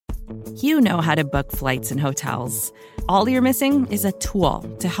You know how to book flights and hotels. All you're missing is a tool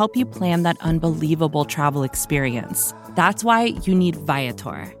to help you plan that unbelievable travel experience. That's why you need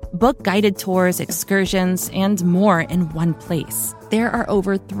Viator. Book guided tours, excursions, and more in one place. There are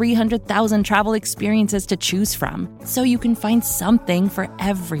over 300,000 travel experiences to choose from, so you can find something for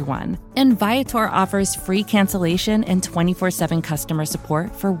everyone. And Viator offers free cancellation and 24/7 customer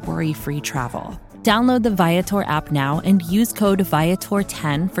support for worry-free travel. Download the Viator app now and use code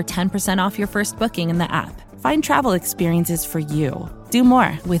Viator10 for 10% off your first booking in the app. Find travel experiences for you. Do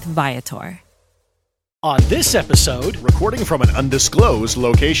more with Viator. On this episode, recording from an undisclosed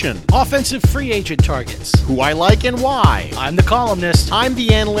location. Offensive free agent targets. Who I like and why. I'm the columnist. I'm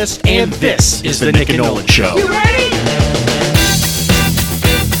the analyst. And this is the Nick and Nolan Show. You ready?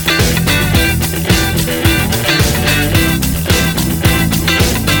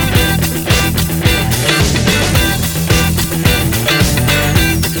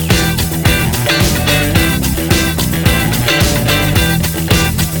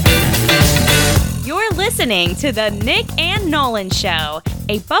 Listening to the Nick and Nolan Show,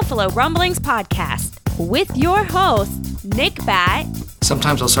 a Buffalo Rumblings podcast with your hosts, Nick Bat.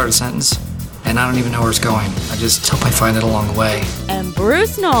 Sometimes I'll start a sentence and I don't even know where it's going. I just hope I find it along the way. And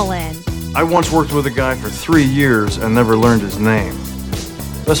Bruce Nolan. I once worked with a guy for 3 years and never learned his name.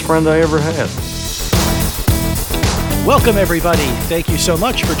 Best friend I ever had. Welcome, everybody. Thank you so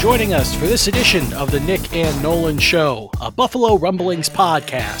much for joining us for this edition of the Nick and Nolan Show, a Buffalo Rumblings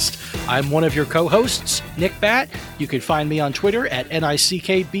podcast. I'm one of your co-hosts, Nick Bat. You can find me on Twitter at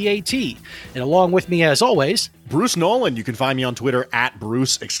NICKBAT. And along with me, as always, Bruce Nolan. You can find me on Twitter at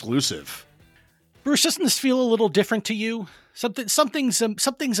Bruce Exclusive. Bruce, doesn't this feel a little different to you? Something's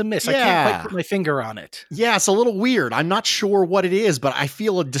amiss. Yeah. I can't quite put my finger on it. Yeah, it's a little weird. I'm not sure what it is, but I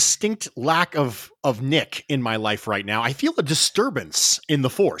feel a distinct lack of Nick in my life right now. I feel a disturbance in the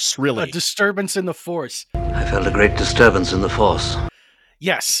force, really. A disturbance in the force. I felt a great disturbance in the force.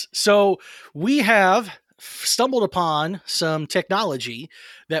 Yes. So we have stumbled upon some technology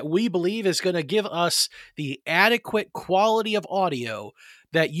that we believe is going to give us the adequate quality of audio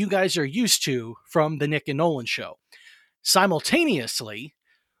that you guys are used to from the Nick and Nolan Show. Simultaneously,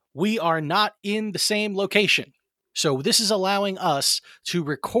 we are not in the same location. So this is allowing us to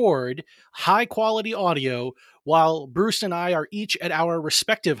record high quality audio while Bruce and I are each at our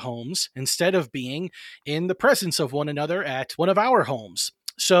respective homes instead of being in the presence of one another at one of our homes.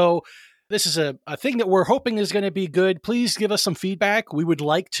 So this is a thing that we're hoping is going to be good. Please give us some feedback. We would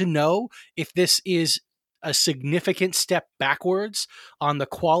like to know if this is a significant step backwards on the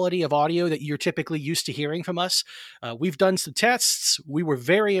quality of audio that you're typically used to hearing from us. We've done some tests. We were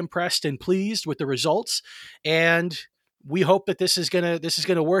very impressed and pleased with the results, and we hope that this is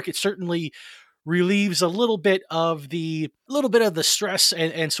gonna work. It certainly relieves a little bit of the stress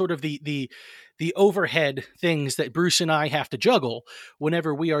and sort of the overhead things that Bruce and I have to juggle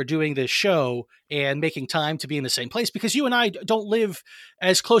whenever we are doing this show and making time to be in the same place, because you and I don't live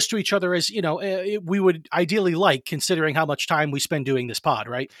as close to each other as, we would ideally like, considering how much time we spend doing this pod,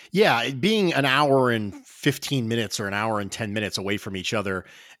 right? Yeah, being an hour and 15 minutes or an hour and 10 minutes away from each other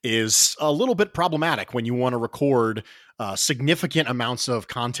is a little bit problematic when you want to record significant amounts of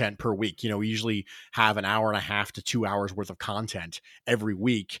content per week. We usually have an hour and a half to 2 hours worth of content every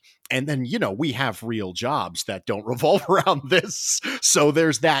week. And then, we have real jobs that don't revolve around this. So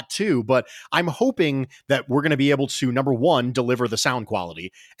there's that too. But I'm hoping that we're going to be able to, number one, deliver the sound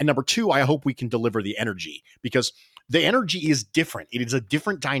quality. And number two, I hope we can deliver the energy, because the energy is different. It is a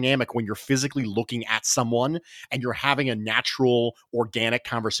different dynamic when you're physically looking at someone and you're having a natural, organic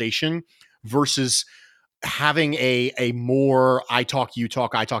conversation versus having a more I talk, you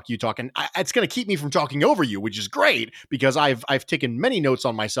talk, I talk, you talk. And it's going to keep me from talking over you, which is great, because I've taken many notes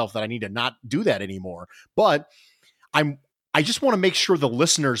on myself that I need to not do that anymore. But I just want to make sure the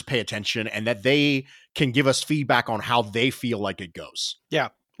listeners pay attention and that they can give us feedback on how they feel like it goes. Yeah.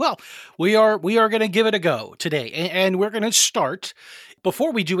 Well, we are going to give it a go today, and we're going to start.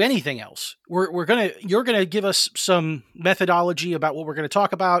 Before we do anything else, you're going to give us some methodology about what we're going to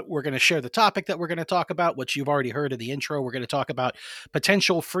talk about. We're going to share the topic that we're going to talk about, which you've already heard in the intro. We're going to talk about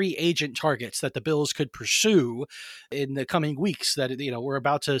potential free agent targets that the Bills could pursue in the coming weeks that, we're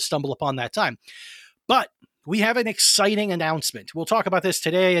about to stumble upon that time. But we have an exciting announcement. We'll talk about this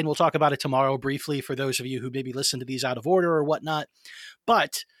today, and we'll talk about it tomorrow briefly for those of you who maybe listen to these out of order or whatnot.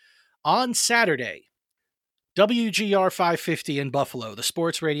 But on Saturday, WGR 550 in Buffalo, the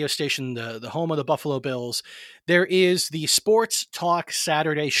sports radio station, the home of the Buffalo Bills, there is the Sports Talk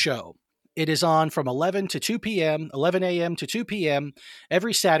Saturday show. It is on from 11 a.m. to 2 p.m.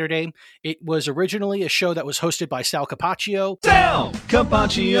 every Saturday. It was originally a show that was hosted by Sal Capaccio.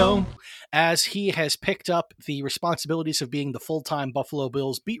 as he has picked up the responsibilities of being the full-time Buffalo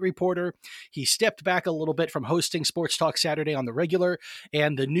Bills beat reporter. He stepped back a little bit from hosting Sports Talk Saturday on the regular,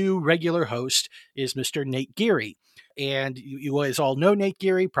 and the new regular host is Mr. Nate Geary. And you guys all know Nate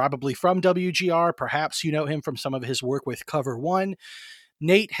Geary, probably from WGR. Perhaps you know him from some of his work with Cover One.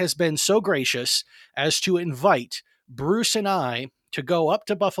 Nate has been so gracious as to invite Bruce and I to go up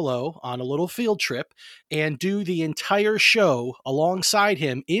to Buffalo on a little field trip and do the entire show alongside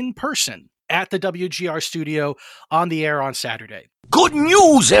him in person at the WGR studio on the air on Saturday. Good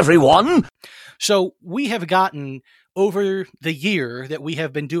news, everyone! So we have gotten, over the year that we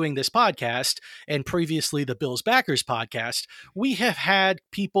have been doing this podcast, and previously the Bills Backers podcast, we have had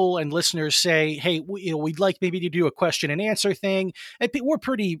people and listeners say, hey, we'd like maybe to do a question and answer thing. And we're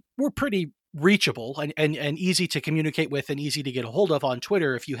pretty reachable and easy to communicate with and easy to get a hold of on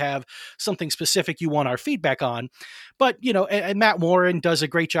Twitter if you have something specific you want our feedback on. But, and Matt Warren does a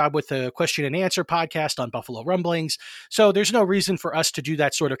great job with the question and answer podcast on Buffalo Rumblings. So there's no reason for us to do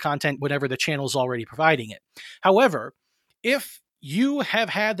that sort of content whenever the channel's already providing it. However, if you have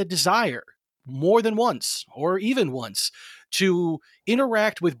had the desire more than once or even once to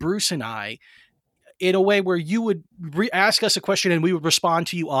interact with Bruce and I in a way where you would ask us a question and we would respond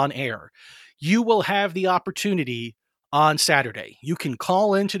to you on air, you will have the opportunity on Saturday. You can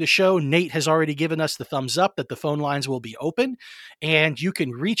call into the show. Nate has already given us the thumbs up that the phone lines will be open, and you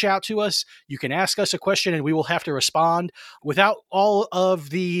can reach out to us. You can ask us a question and we will have to respond without all of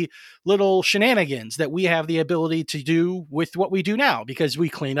the little shenanigans that we have the ability to do with what we do now, because we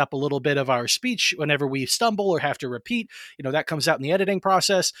clean up a little bit of our speech whenever we stumble or have to repeat. That comes out in the editing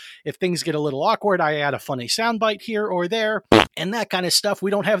process. If things get a little awkward, I add a funny soundbite here or there and that kind of stuff. We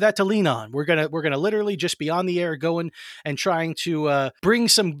don't have that to lean on. We're gonna literally just be on the air going and trying to bring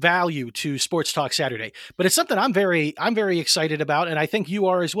some value to Sports Talk Saturday. But it's something I'm very excited about, and I think you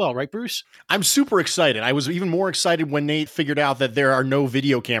are as well, right, Bruce? I'm super excited. I was even more excited when Nate figured out that there are no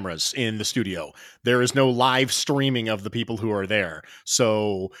video cameras in the studio. There is no live streaming of the people who are there.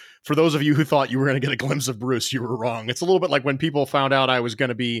 So for those of you who thought you were going to get a glimpse of Bruce, you were wrong. It's a little bit like when people found out I was going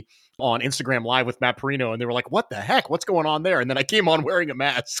to be on Instagram Live with Matt Perino, and they were like, what the heck? What's going on there? And then I came on wearing a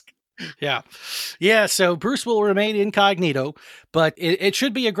mask. Yeah. So Bruce will remain incognito, but it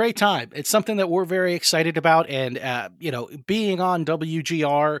should be a great time. It's something that we're very excited about. And, being on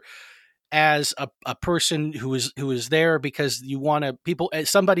WGR as a person who is there because you want to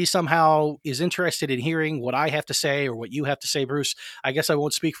somebody somehow is interested in hearing what I have to say or what you have to say, Bruce. I guess I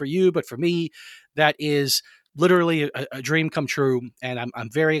won't speak for you, but for me, that is literally a dream come true, and I'm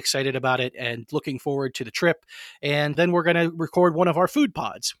very excited about it and looking forward to the trip. And then we're going to record one of our food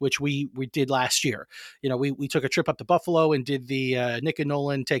pods, which we did last year. We took a trip up to Buffalo and did the Nick and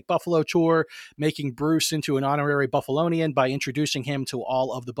Nolan Take Buffalo tour, making Bruce into an honorary Buffalonian by introducing him to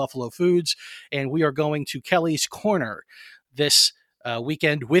all of the Buffalo foods. And we are going to Kelly's Corner this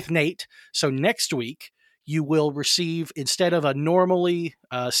weekend with Nate. So next week, you will receive, instead of a normally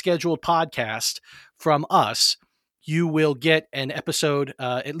scheduled podcast from us, you will get an episode,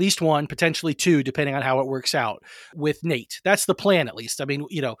 at least one, potentially two, depending on how it works out, with Nate. That's the plan, at least. I mean,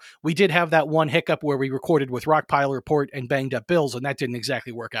 we did have that one hiccup where we recorded with Rockpile Report and Banged Up Bills, and that didn't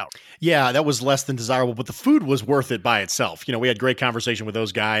exactly work out. Yeah, that was less than desirable, but the food was worth it by itself. We had great conversation with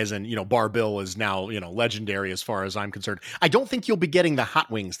those guys, and, Bar Bill is now, legendary as far as I'm concerned. I don't think you'll be getting the hot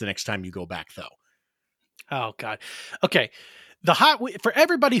wings the next time you go back, though. Oh, God. Okay. For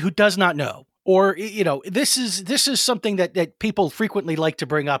everybody who does not know, or, this is something that people frequently like to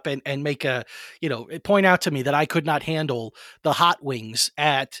bring up and make point out to me that I could not handle the hot wings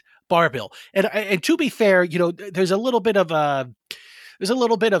at Bar Bill. And to be fair, there's a little bit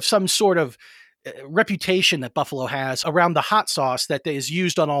of some sort of reputation that Buffalo has around the hot sauce that is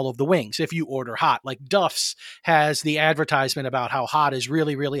used on all of the wings. If you order hot, like Duff's has the advertisement about how hot is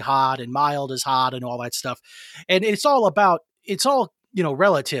really, really hot and mild is hot and all that stuff. And it's all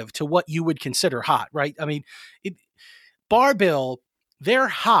relative to what you would consider hot, right? I mean, Bar Bill, their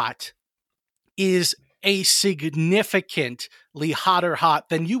hot is a significantly hotter hot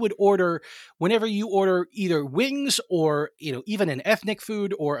than you would order whenever you order either wings or, even an ethnic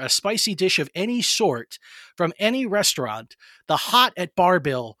food or a spicy dish of any sort from any restaurant. The hot at Bar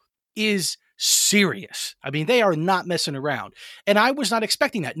Bill is serious. I mean, they are not messing around. And I was not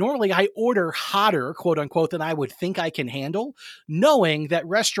expecting that. Normally I order hotter, quote unquote, than I would think I can handle, knowing that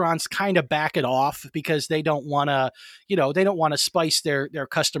restaurants kind of back it off because they don't want to, spice their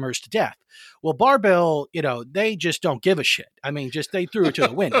customers to death. Well, Bar Bill, they just don't give a shit. I mean, they threw it to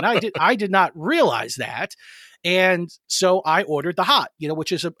the wind. And I did not realize that. And so I ordered the hot,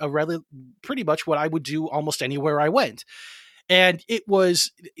 which is a really pretty much what I would do almost anywhere I went. And it was,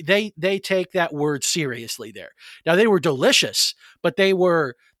 they take that word seriously there. Now they were delicious, but they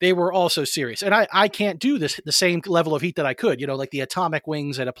were also serious. And I can't do this the same level of heat that I could, like the atomic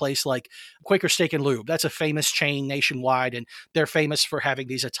wings at a place like Quaker Steak and Lube. That's a famous chain nationwide, and they're famous for having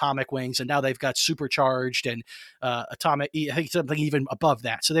these atomic wings. And now they've got supercharged and atomic, I think something even above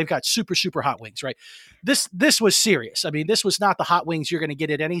that. So they've got super, super hot wings, right? This was serious. I mean, this was not the hot wings you're going to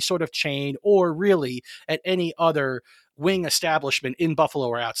get at any sort of chain or really at any other wing establishment in Buffalo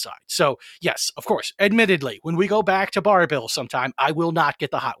or outside. So yes, of course, admittedly, when we go back to Bar Bill sometime, I will not get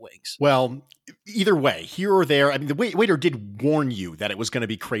the hot wings. Well, either way, here or there, I mean, the waiter did warn you that it was going to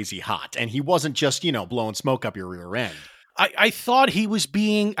be crazy hot, and he wasn't just, blowing smoke up your rear end. I thought he was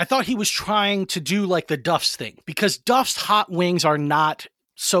trying to do like the Duff's thing, because Duff's hot wings are not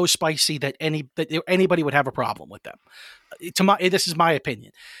so spicy that anybody would have a problem with them. This is my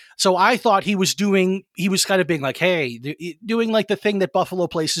opinion. So I thought he was kind of being like, hey, doing like the thing that Buffalo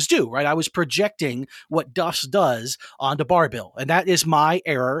places do, right? I was projecting what Duff's does onto Bar Bill, and that is my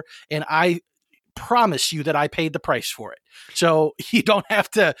error. And I promise you that I paid the price for it. So you don't have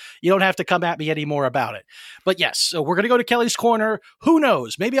to come at me anymore about it. But yes, so we're going to go to Kelly's Corner. Who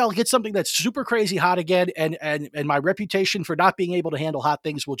knows? Maybe I'll get something that's super crazy hot again. And my reputation for not being able to handle hot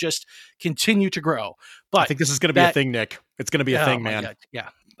things will just continue to grow. But I think this is going to be a thing, Nick. It's going to be a thing, man. God. Yeah.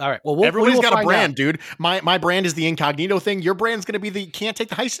 All right. Well, everybody's got a brand, out. Dude. My brand is the incognito thing. Your brand's going to be the can't take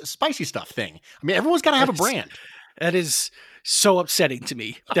the spicy stuff thing. I mean, everyone's got to have a brand. That is so upsetting to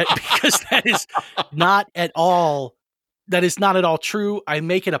me because that is not at all true. I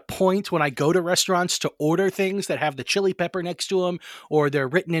make it a point when I go to restaurants to order things that have the chili pepper next to them, or they're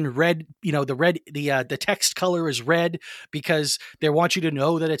written in red. The text color is red because they want you to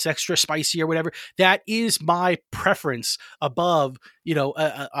know that it's extra spicy or whatever. That is my preference above,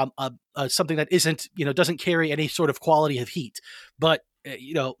 something that isn't, doesn't carry any sort of quality of heat. But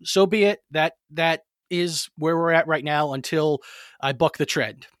so be it. That is where we're at right now until I buck the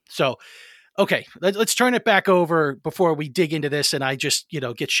trend. So, okay, let's turn it back over before we dig into this and I just,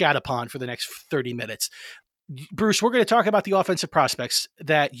 get shat upon for the next 30 minutes. Bruce, we're going to talk about the offensive prospects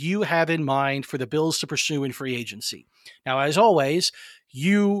that you have in mind for the Bills to pursue in free agency. Now, as always,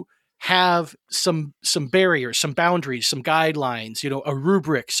 you have some barriers, some boundaries, some guidelines, a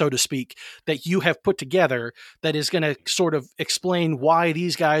rubric, so to speak, that you have put together that is going to sort of explain why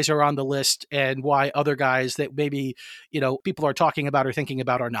these guys are on the list and why other guys that maybe, people are talking about or thinking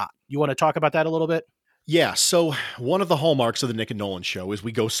about are not. You want to talk about that a little bit? Yeah. So one of the hallmarks of the Nick and Nolan show is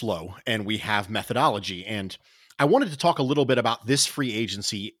we go slow and we have methodology. And I wanted to talk a little bit about this free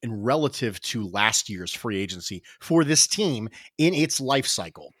agency in relative to last year's free agency for this team in its life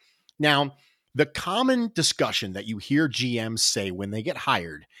cycle. Now, the common discussion that you hear GMs say when they get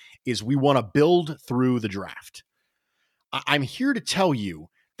hired is we want to build through the draft. I'm here to tell you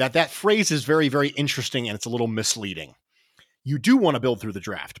that phrase is very, very interesting and it's a little misleading. You do want to build through the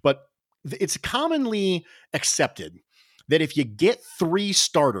draft, but it's commonly accepted that if you get 3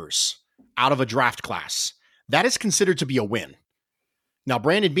 starters out of a draft class, that is considered to be a win. Now,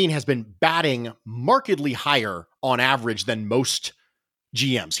 Brandon Beane has been batting markedly higher on average than most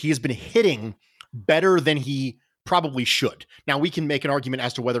GMs. He has been hitting better than he probably should. Now, we can make an argument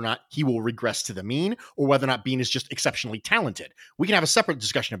as to whether or not he will regress to the mean or whether or not Beane is just exceptionally talented. We can have a separate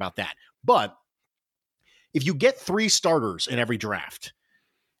discussion about that. But if you get 3 starters in every draft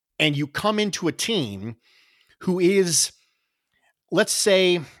and you come into a team who is, let's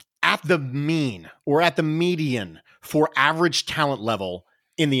say, at the mean or at the median for average talent level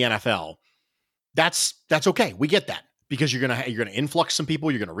in the NFL, that's okay. We get that. Because you're gonna influx some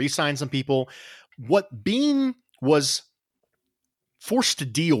people, you're gonna re-sign some people. What Beane was forced to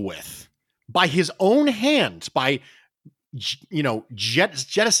deal with by his own hand, by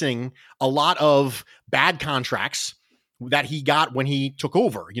jettisoning a lot of bad contracts that he got when he took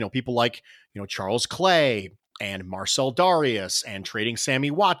over. People like Charles Clay and Marcel Darius, and trading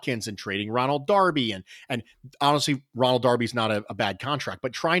Sammy Watkins and trading Ronald Darby, and honestly, Ronald Darby's not a bad contract,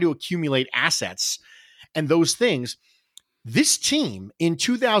 but trying to accumulate assets and those things. This team in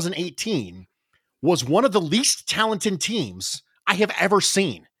 2018 was one of the least talented teams I have ever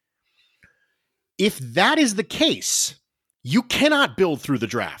seen. If that is the case, you cannot build through the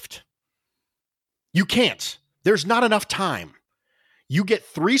draft. You can't. There's not enough time. You get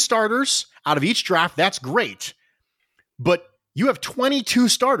 3 starters out of each draft. That's great. But you have 22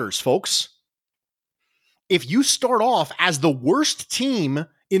 starters, folks. If you start off as the worst team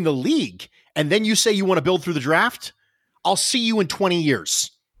in the league and then you say you want to build through the draft, I'll see you in 20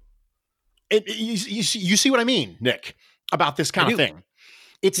 years. You see what I mean, Nick, about this kind of thing.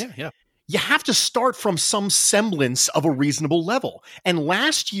 It's you have to start from some semblance of a reasonable level. And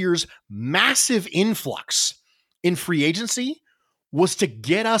last year's massive influx in free agency was to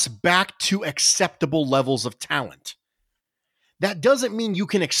get us back to acceptable levels of talent. That doesn't mean you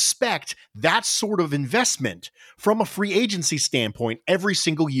can expect that sort of investment from a free agency standpoint every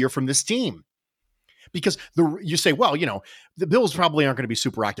single year from this team. Because you say, well, the Bills probably aren't going to be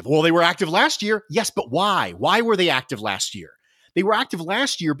super active. Well, they were active last year. Yes, but why? Why were they active last year? They were active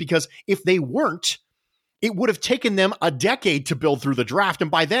last year because if they weren't, it would have taken them a decade to build through the draft. And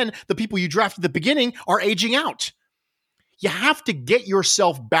by then, the people you drafted at the beginning are aging out. You have to get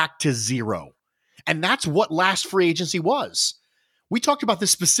yourself back to zero. And that's what last free agency was. We talked about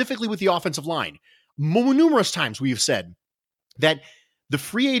this specifically with the offensive line. Numerous times we have said that the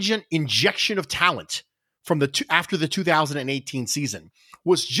free agent injection of talent from after the 2018 season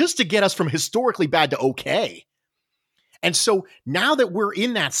was just to get us from historically bad to okay. And so now that we're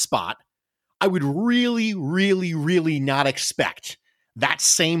in that spot, I would really, really, really not expect that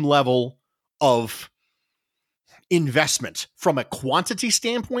same level of investment from a quantity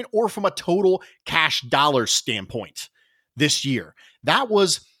standpoint or from a total cash dollar standpoint this year. That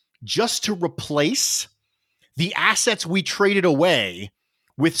was just to replace the assets we traded away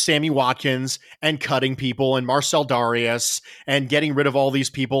with Sammy Watkins and cutting people and Marcel Darius and getting rid of all these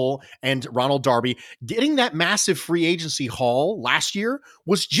people and Ronald Darby. Getting that massive free agency haul last year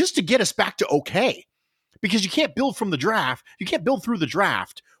was just to get us back to okay. Because you can't build from the draft. You can't build through the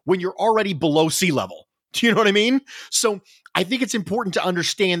draft when you're already below sea level. Do you know what I mean? So I think it's important to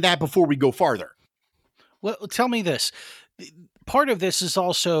understand that before we go farther. Well, tell me this. Part of this is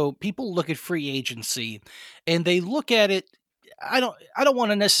also people look at free agency and they look at it. I don't want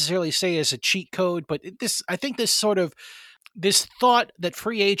to necessarily say as a cheat code, but I think this thought that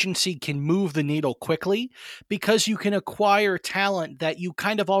free agency can move the needle quickly because you can acquire talent that you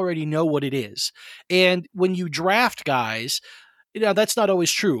kind of already know what it is. And when you draft guys, that's not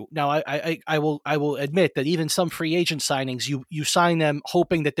always true. Now, I will admit that even some free agent signings, you sign them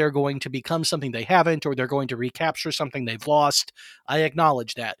hoping that they're going to become something they haven't, or they're going to recapture something they've lost. I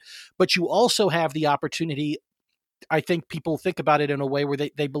acknowledge that. But you also have the opportunity. I think people think about it in a way where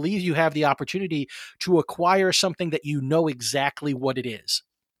they believe you have the opportunity to acquire something that you know exactly what it is.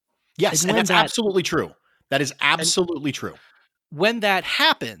 Yes, and that's absolutely true. That is absolutely true. When that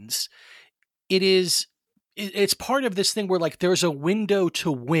happens, it's part of this thing where like there's a window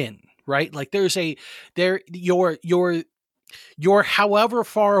to win, right? Like you're however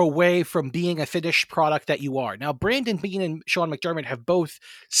far away from being a finished product that you are. Now, Brandon Beane and Sean McDermott have both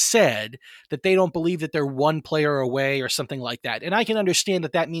said that they don't believe that they're one player away or something like that. And I can understand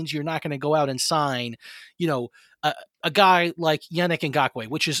that means you're not going to go out and sign, a guy like Yannick Ngakoue,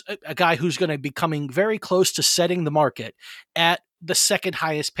 which is a guy who's going to be coming very close to setting the market at the second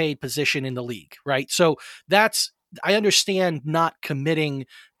highest paid position in the league, right? So I understand not committing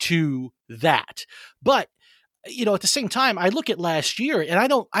to that. But at the same time, I look at last year and I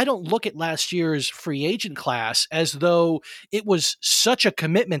don't look at last year's free agent class as though it was such a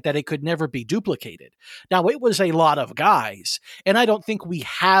commitment that it could never be duplicated. Now, it was a lot of guys, and I don't think we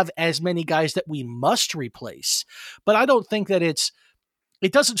have as many guys that we must replace, but I don't think that it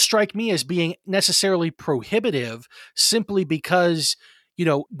doesn't strike me as being necessarily prohibitive simply because,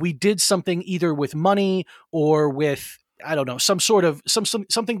 we did something either with money or with, I don't know, some sort of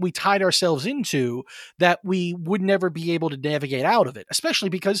something we tied ourselves into that we would never be able to navigate out of it, especially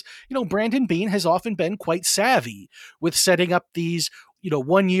because, Brandon Beane has often been quite savvy with setting up these,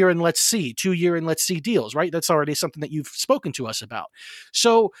 1 year and let's see, 2 year and let's see deals, right? That's already something that you've spoken to us about.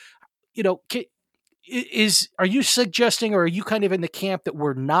 So, are you suggesting, or are you kind of in the camp that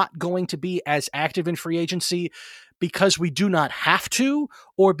we're not going to be as active in free agency because we do not have to,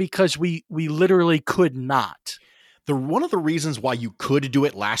 or because we literally could not? One of the reasons why you could do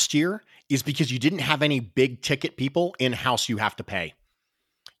it last year is because you didn't have any big ticket people in-house you have to pay.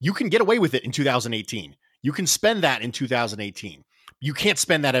 You can get away with it in 2018. You can spend that in 2018. You can't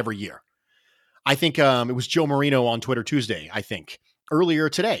spend that every year. I think it was Joe Marino on Twitter Tuesday, earlier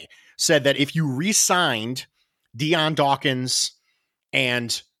today, said that if you re-signed Deion Dawkins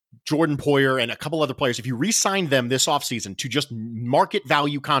and Jordan Poyer and a couple other players, if you re-signed them this offseason to just market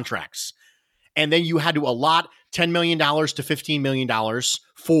value contracts, and then you had to allot $10 million to $15 million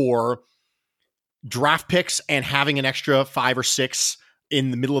for draft picks and having an extra 5 or 6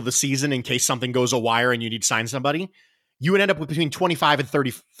 in the middle of the season in case something goes awry and you need to sign somebody, you would end up with between 25 and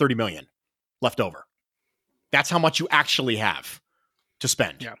 30 million left over. That's how much you actually have to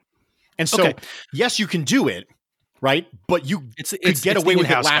spend. Yeah. And so, Yes, you can do it, right? But you could get away with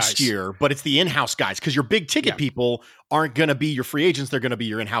it last year, but it's the in-house guys because your big ticket people aren't going to be your free agents. They're going to be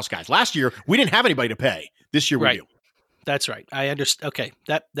your in-house guys. Last year, we didn't have anybody to pay. This year we do. That's right. I understand. Okay.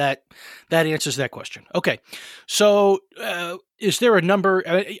 That answers that question. Okay. So is there a number?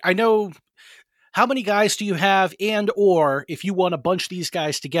 I know. How many guys do you have? And, or if you want to bunch these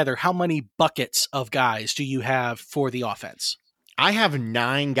guys together, how many buckets of guys do you have for the offense? I have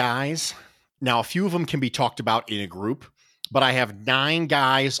 9 guys. Now, a few of them can be talked about in a group, but I have 9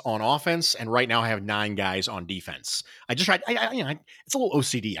 guys on offense. And right now I have 9 guys on defense. It's a little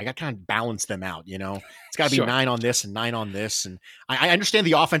OCD. I got to kind of balance them out, it's got to be 9 on this and 9 on this. And I understand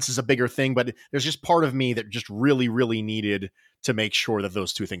the offense is a bigger thing, but there's just part of me that just really, really needed to make sure that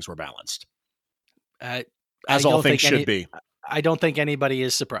those two things were balanced. As all things should be. I don't think anybody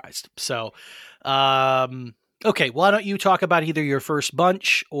is surprised. So, okay, why don't you talk about either your first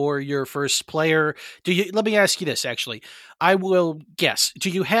bunch or your first player? Let me ask you this, actually. I will guess.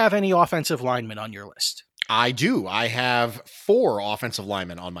 Do you have any offensive linemen on your list? I do. I have 4 offensive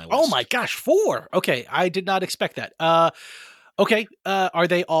linemen on my list. Oh my gosh, 4. Okay, I did not expect that. Okay, are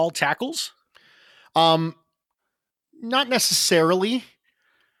they all tackles? Not necessarily.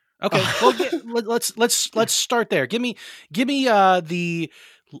 Okay, well, let's start there. Give me the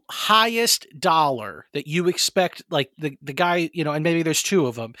highest dollar that you expect, like the guy, and maybe there's 2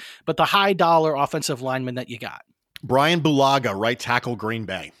 of them, but the high dollar offensive lineman that you got. Brian Bulaga, right tackle, Green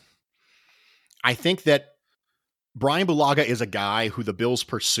Bay. I think that Brian Bulaga is a guy who the Bills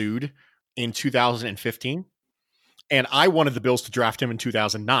pursued in 2015, and I wanted the Bills to draft him in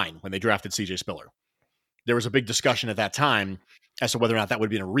 2009 when they drafted CJ Spiller. There was a big discussion at that time as to whether or not that would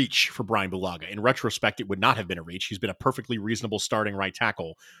have been a reach for Brian Bulaga. In retrospect, it would not have been a reach. He's been a perfectly reasonable starting right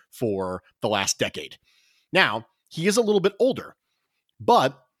tackle for the last decade. Now, he is a little bit older,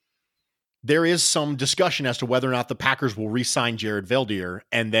 but there is some discussion as to whether or not the Packers will re-sign Jared Veldheer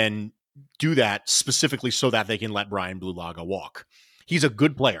and then do that specifically so that they can let Brian Bulaga walk. He's a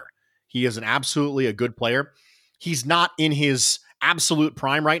good player. He is absolutely a good player. He's not in his absolute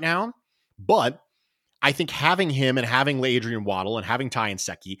prime right now, but I think having him and having Adrian Waddle and having Ty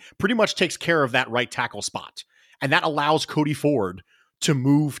Nsekhe pretty much takes care of that right tackle spot. And that allows Cody Ford to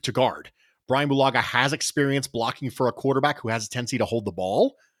move to guard. Brian Bulaga has experience blocking for a quarterback who has a tendency to hold the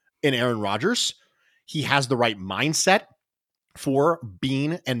ball in Aaron Rodgers. He has the right mindset for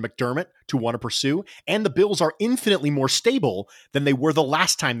Bean and McDermott to want to pursue. And the Bills are infinitely more stable than they were the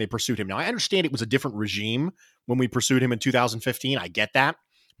last time they pursued him. Now, I understand it was a different regime when we pursued him in 2015. I get that.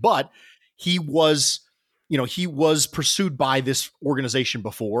 But he was pursued by this organization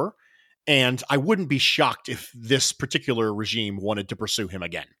before, and I wouldn't be shocked if this particular regime wanted to pursue him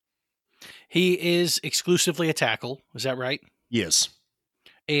again. He is exclusively a tackle. Is that right? He is.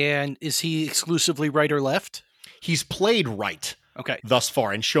 And is he exclusively right or left? He's played right thus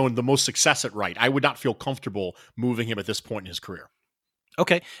far and shown the most success at right. I would not feel comfortable moving him at this point in his career.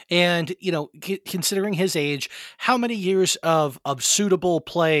 Okay. And, considering his age, how many years of suitable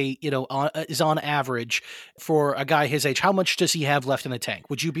play, is on average for a guy his age? How much does he have left in the tank?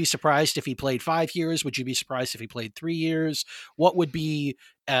 Would you be surprised if he played 5 years? Would you be surprised if he played 3 years? What would be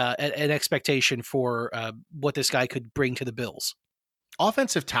an expectation for what this guy could bring to the Bills?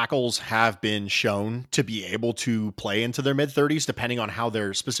 Offensive tackles have been shown to be able to play into their mid-30s, depending on how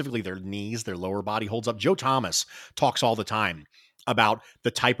specifically their knees, their lower body holds up. Joe Thomas talks all the time about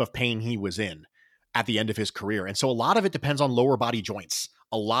the type of pain he was in at the end of his career. And so a lot of it depends on lower body joints.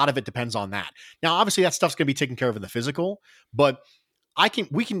 A lot of it depends on that. Now, obviously that stuff's going to be taken care of in the physical, but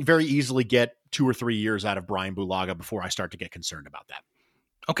we can very easily get 2 or 3 years out of Brian Bulaga before I start to get concerned about that.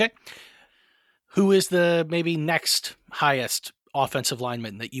 Okay. Who is the maybe next highest offensive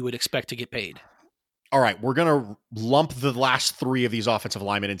lineman that you would expect to get paid? All right. We're going to lump the last 3 of these offensive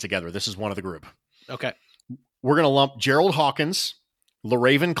linemen in together. This is one of the group. Okay. We're going to lump Gerald Hawkins,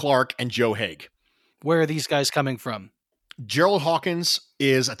 LaRaven Clark, and Joe Haig. Where are these guys coming from? Gerald Hawkins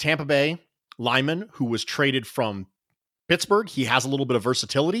is a Tampa Bay lineman who was traded from Pittsburgh. He has a little bit of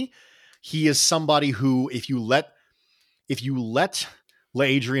versatility. He is somebody who, if you let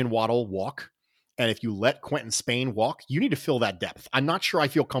Adrian Waddle walk, and if you let Quentin Spain walk, you need to fill that depth. I'm not sure I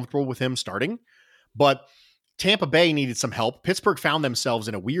feel comfortable with him starting, but Tampa Bay needed some help. Pittsburgh found themselves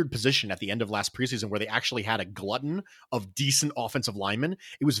in a weird position at the end of last preseason where they actually had a glutton of decent offensive linemen.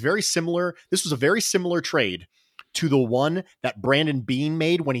 It was very similar. This was a very similar trade to the one that Brandon Beane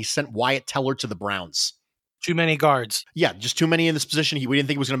made when he sent Wyatt Teller to the Browns. Too many guards. Yeah, just too many in this position. We didn't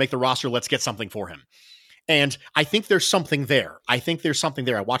think he was going to make the roster. Let's get something for him. And I think there's something there.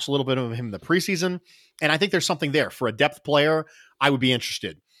 I watched a little bit of him in the preseason, and I think there's something there. For a depth player, I would be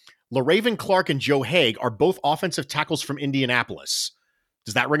interested. LaRaven Clark and Joe Haig are both offensive tackles from Indianapolis.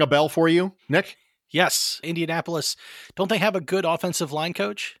 Does that ring a bell for you, Nick? Yes. Indianapolis. Don't they have a good offensive line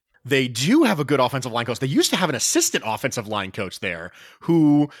coach? They do have a good offensive line coach. They used to have an assistant offensive line coach there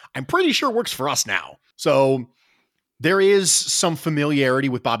who I'm pretty sure works for us now. So there is some familiarity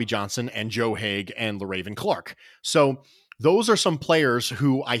with Bobby Johnson and Joe Haig and LaRaven Clark. So those are some players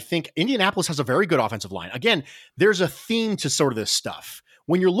who I think Indianapolis has a very good offensive line. Again, there's a theme to sort of this stuff.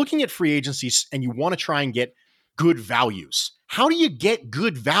 When you're looking at free agencies and you want to try and get good values, how do you get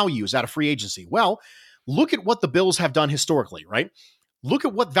good values out of free agency? Well, look at what the Bills have done historically, right? Look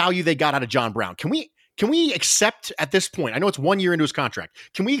at what value they got out of John Brown. Can we accept at this point, I know it's 1 year into his contract,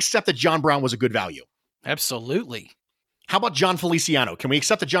 can we accept that John Brown was a good value? Absolutely. How about John Feliciano? Can we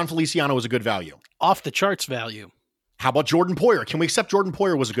accept that John Feliciano was a good value? Off the charts value. How about Jordan Poyer? Can we accept Jordan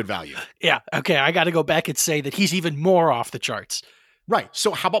Poyer was a good value? Yeah. Okay. I got to go back and say that he's even more off the charts. Right.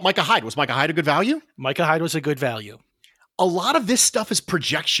 So how about Micah Hyde? Was Micah Hyde a good value? Micah Hyde was a good value. A lot of this stuff is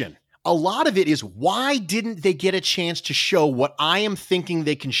projection. A lot of it is, why didn't they get a chance to show what I am thinking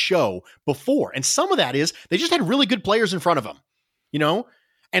they can show before? And some of that is they just had really good players in front of them, you know?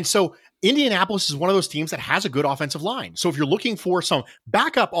 And so Indianapolis is one of those teams that has a good offensive line. So if you're looking for some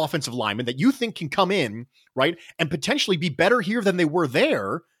backup offensive linemen that you think can come in, right, and potentially be better here than they were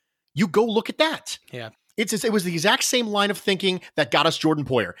there, you go look at that. Yeah. It was the exact same line of thinking that got us Jordan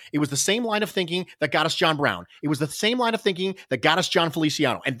Poyer. It was the same line of thinking that got us John Brown. It was the same line of thinking that got us John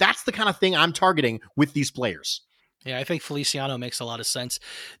Feliciano. And that's the kind of thing I'm targeting with these players. Yeah, I think Feliciano makes a lot of sense.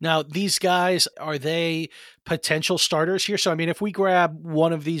 Now, these guys, are they potential starters here? So, I mean, if we grab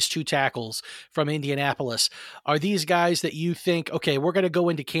one of these two tackles from Indianapolis, are these guys that you think, okay, we're going to go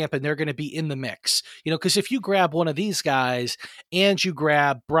into camp and they're going to be in the mix? You know, because if you grab one of these guys and you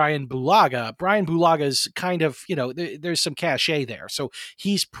grab Brian Bulaga's kind of, you know, there's some cachet there. So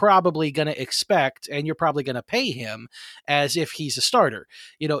he's probably going to expect, and you're probably going to pay him as if he's a starter.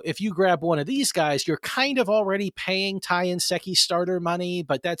 You know, if you grab one of these guys, you're kind of already paying Ty Nsekhe starter money,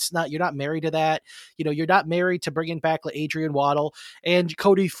 but you're not married to that. You know, you're not married to bringing back Adrian Waddle, and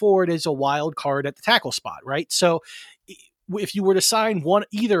Cody Ford is a wild card at the tackle spot, right? So if you were to sign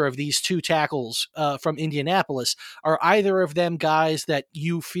either of these two tackles from Indianapolis, are either of them guys that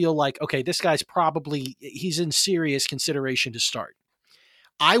you feel like, okay, this guy's he's in serious consideration to start?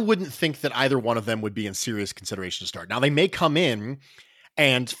 I wouldn't think that either one of them would be in serious consideration to start. Now, they may come in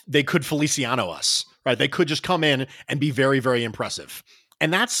and they could Feliciano us, right? They could just come in and be very, very impressive.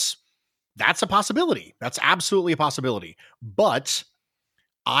 And that's a possibility. That's absolutely a possibility. But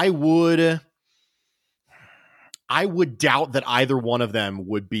I would doubt that either one of them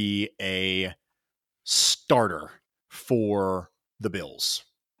would be a starter for the Bills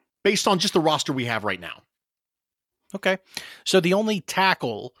based on just the roster we have right now. Okay. So the only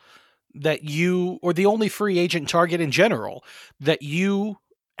tackle that or the only free agent target in general that you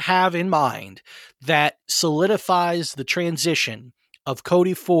have in mind that solidifies the transition of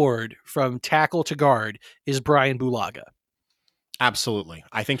Cody Ford from tackle to guard is Brian Bulaga. Absolutely.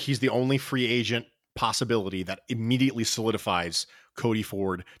 I think he's the only free agent possibility that immediately solidifies Cody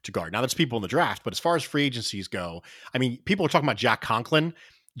Ford to guard. Now, there's people in the draft, but as far as free agencies go, I mean, people are talking about Jack Conklin.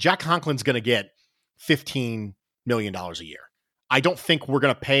 Jack Conklin's going to get $15 million a year. I don't think we're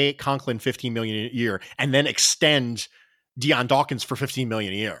going to pay Conklin $15 million a year and then extend Deion Dawkins for $15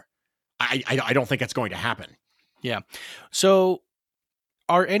 million a year. I don't think that's going to happen. Yeah. So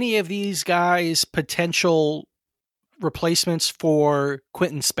are any of these guys potential replacements for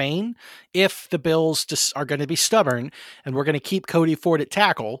Quentin Spain if the Bills just are going to be stubborn and we're going to keep Cody Ford at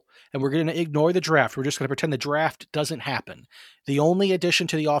tackle and we're going to ignore the draft? We're just going to pretend the draft doesn't happen. The only addition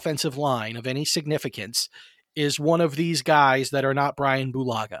to the offensive line of any significance is one of these guys that are not Brian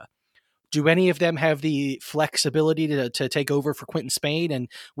Bulaga. Do any of them have the flexibility to take over for Quentin Spain? And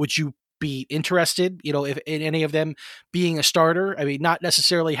would you be interested, you know, if in any of them being a starter? I mean, not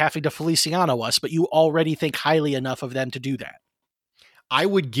necessarily having to Feliciano us, but you already think highly enough of them to do that. I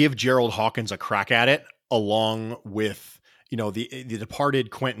would give Gerald Hawkins a crack at it, along with, you know, the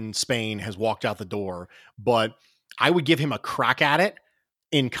departed Quentin Spain has walked out the door, but I would give him a crack at it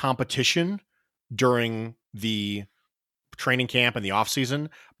in competition during the training camp and the offseason,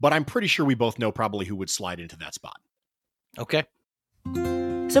 but I'm pretty sure we both know probably who would slide into that spot. Okay.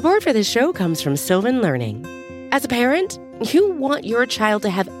 Support for this show comes from Sylvan Learning. As a parent, you want your child to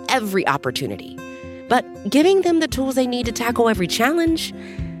have every opportunity, but giving them the tools they need to tackle every challenge,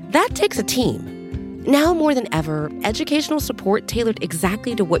 that takes a team. Now more than ever, educational support tailored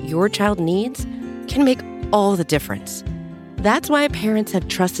exactly to what your child needs can make all the difference. That's why parents have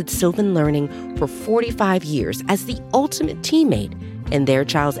trusted Sylvan Learning for 45 years as the ultimate teammate in their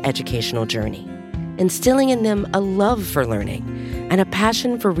child's educational journey, instilling in them a love for learning and a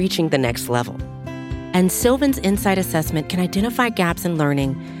passion for reaching the next level. And Sylvan's Insight Assessment can identify gaps in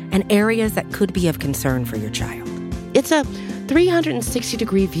learning and areas that could be of concern for your child. It's a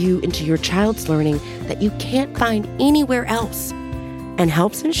 360-degree view into your child's learning that you can't find anywhere else, and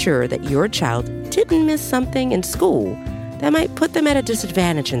helps ensure that your child didn't miss something in school that might put them at a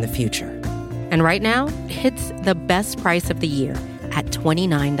disadvantage in the future. And right now, it's the best price of the year at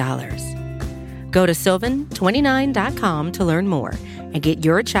 $29. Go to sylvan29.com to learn more and get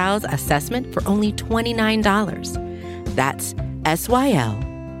your child's assessment for only $29. That's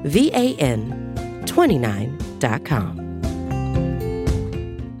SYLVAN29.com.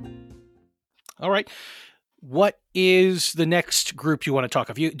 All right. What is the next group you want to talk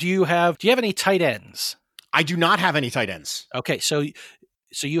of? Do you have any tight ends? I do not have any tight ends. Okay, so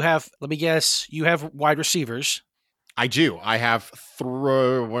you have, let me guess, you have wide receivers. I do. I have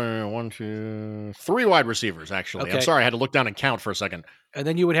three wide receivers, actually. Okay. I'm sorry, I had to look down and count for a second. And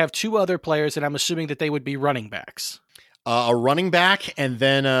then you would have two other players, and I'm assuming that they would be running backs. A running back, and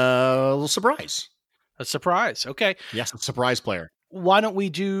then a little surprise. A surprise, okay. Yes, a surprise player. Why don't we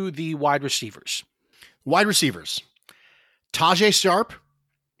do the wide receivers? Wide receivers. Tajay Sharp,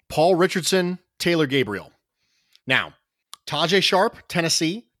 Paul Richardson, Taylor Gabriel. Now, Tajay Sharp,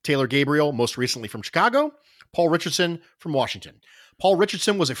 Tennessee, Taylor Gabriel, most recently from Chicago, Paul Richardson from Washington. Paul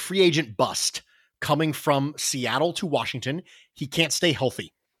Richardson was a free agent bust coming from Seattle to Washington. He can't stay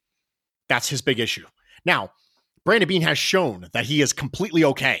healthy. That's his big issue. Now, Brandon Beane has shown that he is completely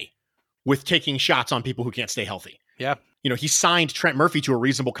okay with taking shots on people who can't stay healthy. Yeah. He signed Trent Murphy to a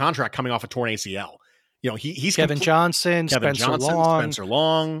reasonable contract coming off a torn ACL. He's Kevin Johnson, Spencer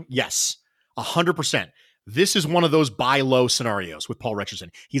Long. Yes, 100%. This is one of those buy low scenarios with Paul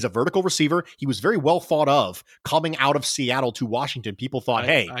Richardson. He's a vertical receiver. He was very well thought of coming out of Seattle to Washington. People thought,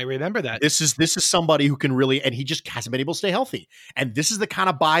 I remember that. This is somebody who can really, and he just hasn't been able to stay healthy. And this is the kind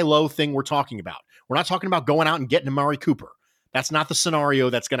of buy low thing we're talking about. We're not talking about going out and getting Amari Cooper. That's not the scenario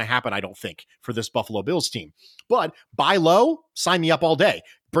that's going to happen, I don't think, for this Buffalo Bills team. But buy low, sign me up all day.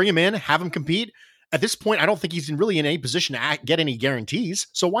 Bring him in, have him compete. At this point, I don't think he's really in any position to get any guarantees.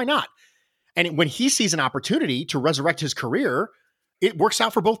 So why not? And when he sees an opportunity to resurrect his career, it works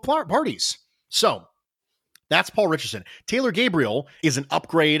out for both parties. So that's Paul Richardson. Taylor Gabriel is an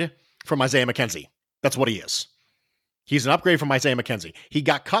upgrade from Isaiah McKenzie. That's what he is. He's an upgrade from Isaiah McKenzie. He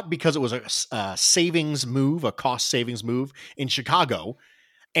got cut because it was a savings move, a cost savings move in Chicago.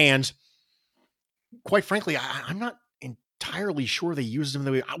 And quite frankly, I'm not entirely sure they used him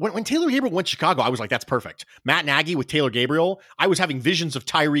the way. When Taylor Gabriel went to Chicago, I was like, that's perfect. Matt Nagy with Taylor Gabriel, I was having visions of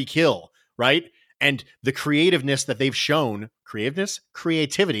Tyreek Hill, right? And the creativeness that they've shown,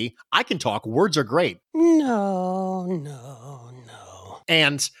 creativity, I can talk, words are great. No.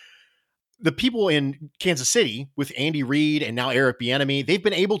 And the people in Kansas City with Andy Reid and now Eric Bieniemy, they've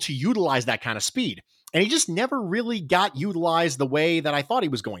been able to utilize that kind of speed. And he just never really got utilized the way that I thought he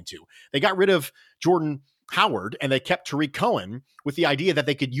was going to. They got rid of Jordan Howard and they kept Tariq Cohen with the idea that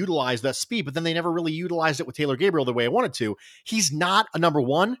they could utilize that speed, but then they never really utilized it with Taylor Gabriel the way I wanted to. He's not a number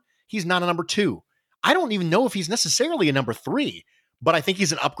one. He's not a number two. I don't even know if he's necessarily a number three, but I think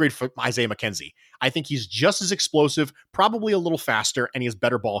he's an upgrade for Isaiah McKenzie. I think he's just as explosive, probably a little faster, and he has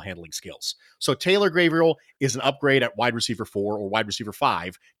better ball handling skills. So Taylor Gabriel is an upgrade at wide receiver 4 or wide receiver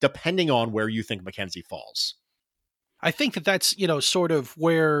 5, depending on where you think McKenzie falls. I think that's, sort of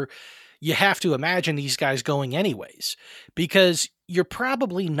where you have to imagine these guys going anyways, because you're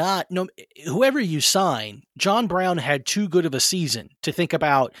probably not, whoever you sign, John Brown had too good of a season to think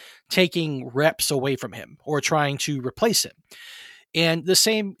about taking reps away from him or trying to replace him. And the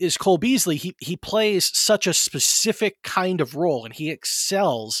same is Cole Beasley. He plays such a specific kind of role and he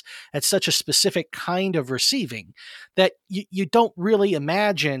excels at such a specific kind of receiving that you don't really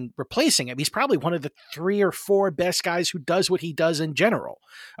imagine replacing him. He's probably one of the 3 or 4 best guys who does what he does in general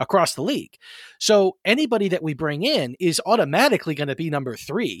across the league. So anybody that we bring in is automatically going to be number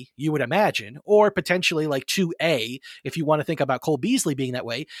 3, you would imagine, or potentially like 2A if you want to think about Cole Beasley being that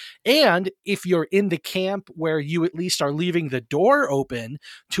way. And if you're in the camp where you at least are leaving the door open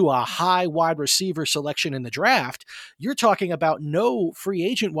to a high wide receiver selection in the draft, you're talking about no free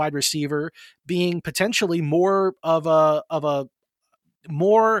agent wide receiver being potentially more of a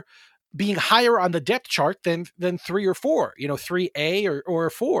more being higher on the depth chart than 3 or 4, 3A or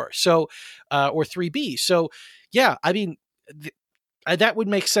 4. So, or 3B. So yeah, I mean, that would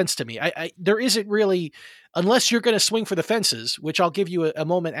make sense to me. There isn't really, unless you're going to swing for the fences, which I'll give you a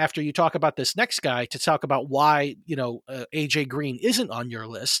moment after you talk about this next guy to talk about why, AJ Green isn't on your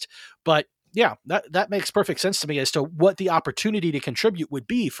list. But yeah, that makes perfect sense to me as to what the opportunity to contribute would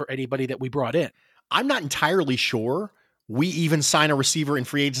be for anybody that we brought in. I'm not entirely sure we even sign a receiver in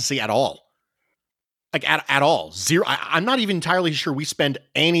free agency at all. Like at all. Zero. I'm not even entirely sure we spend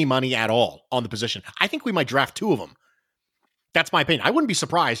any money at all on the position. I think we might draft 2 of them. That's my opinion. I wouldn't be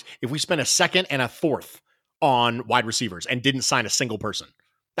surprised if we spent a second and a fourth on wide receivers and didn't sign a single person.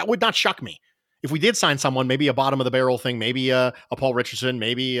 That would not shock me. If we did sign someone, maybe a bottom of the barrel thing, maybe a Paul Richardson,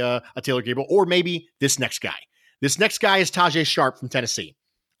 maybe a Taylor Gabriel, or maybe this next guy. This next guy is Tajay Sharp from Tennessee.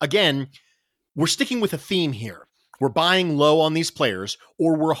 Again, we're sticking with a theme here. We're buying low on these players,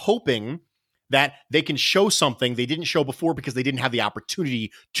 or we're hoping that they can show something they didn't show before because they didn't have the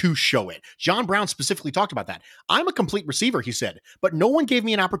opportunity to show it. John Brown specifically talked about that. I'm a complete receiver, he said, but no one gave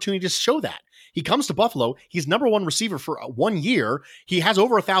me an opportunity to show that. He comes to Buffalo. He's number 1 receiver for 1 year. He has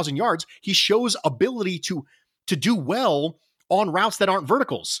over 1,000 yards. He shows ability to do well on routes that aren't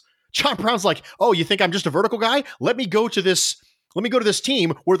verticals. John Brown's like, oh, you think I'm just a vertical guy? Let me go to this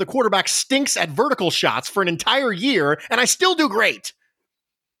team where the quarterback stinks at vertical shots for an entire year, and I still do great.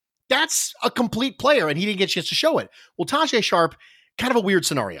 That's a complete player, and he didn't get a chance to show it. Well, Tajay Sharp, kind of a weird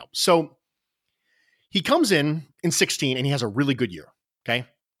scenario. So he comes in 16, and he has a really good year, okay?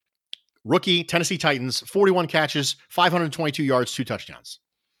 Rookie, Tennessee Titans, 41 catches, 522 yards, 2 touchdowns.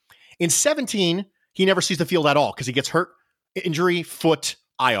 In 17, he never sees the field at all because he gets hurt, injury, foot,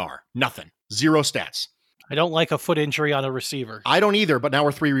 IR, nothing, 0 stats. I don't like a foot injury on a receiver. I don't either, but now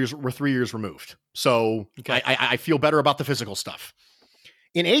we're 3 years removed. So okay. I feel better about the physical stuff.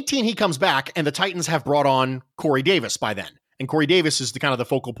 In 18, he comes back, and the Titans have brought on Corey Davis by then. And Corey Davis is the kind of the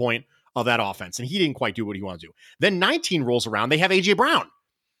focal point of that offense, and he didn't quite do what he wanted to do. Then 19 rolls around. They have A.J. Brown.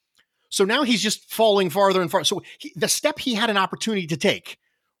 So now he's just falling farther and farther. So the step he had an opportunity to take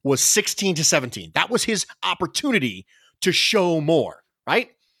was 16 to 17. That was his opportunity to show more, right?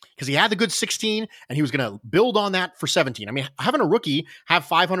 Because he had the good 16, and he was going to build on that for 17. I mean, having a rookie have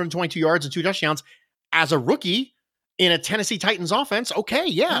 522 yards and 2 touchdowns as a rookie in a Tennessee Titans offense, okay,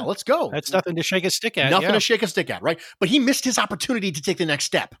 yeah, let's go. That's nothing to shake a stick at. Nothing to shake a stick at, right? But he missed his opportunity to take the next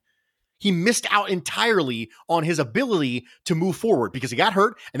step. He missed out entirely on his ability to move forward because he got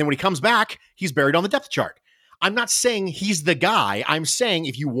hurt, and then when he comes back, he's buried on the depth chart. I'm not saying he's the guy. I'm saying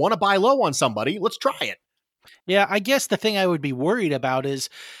if you want to buy low on somebody, let's try it. Yeah, I guess the thing I would be worried about is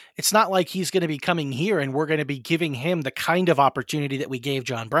it's not like he's going to be coming here and we're going to be giving him the kind of opportunity that we gave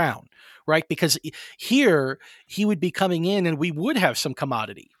John Brown, right? Because here he would be coming in and we would have some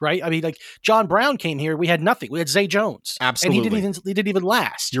commodity, right? I mean, like John Brown came here, we had nothing. We had Zay Jones. Absolutely. And he didn't even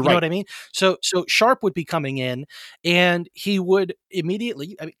last. You're you right. know what I mean? So Sharp would be coming in and he would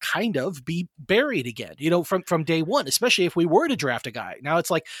immediately, kind of be buried again, from day one, especially if we were to draft a guy. Now it's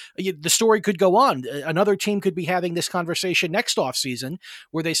like the story could go on. Another team could be having this conversation next offseason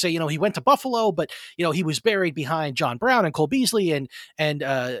where they say, he went to Buffalo, but he was buried behind John Brown and Cole Beasley and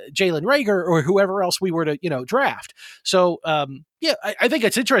Jalen Reagor or whoever else we were to, draft. So, I think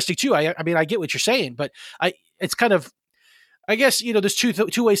it's interesting too. I mean, I get what you're saying, but it's kind of, I guess, there's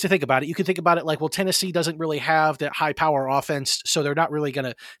two ways to think about it. You can think about it like, well, Tennessee doesn't really have that high power offense, so they're not really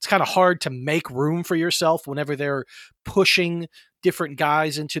it's kind of hard to make room for yourself whenever they're pushing different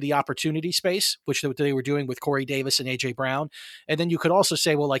guys into the opportunity space, which they were doing with Corey Davis and A.J. Brown. And then you could also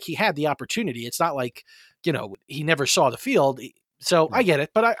say, well, like he had the opportunity. It's not like, he never saw the field. So I get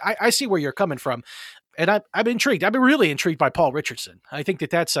it, but I see where you're coming from. And I'm intrigued. I've been really intrigued by Paul Richardson. I think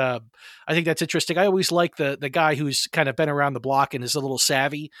that's interesting. I always like the guy who's kind of been around the block and is a little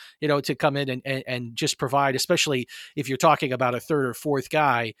savvy, to come in and just provide, especially if you're talking about a third or fourth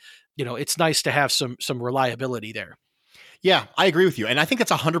guy, it's nice to have some reliability there. Yeah, I agree with you. And I think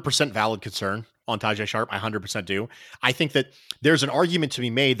it's 100% valid concern on Tajay Sharp. I 100% do. I think that there's an argument to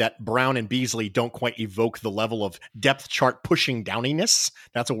be made that Brown and Beasley don't quite evoke the level of depth chart pushing downiness.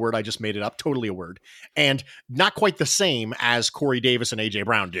 That's a word. I just made it up. Totally a word. And not quite the same as Corey Davis and A.J.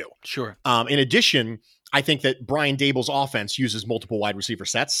 Brown do. Sure. In addition, I think that Brian Dable's offense uses multiple wide receiver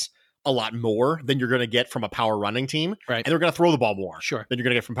sets a lot more than you're going to get from a power running team. Right. And they're going to throw the ball more sure. than you're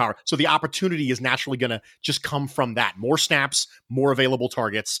going to get from power. So the opportunity is naturally going to just come from that. More snaps, more available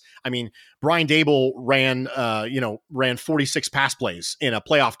targets. I mean, Brian Dable ran 46 pass plays in a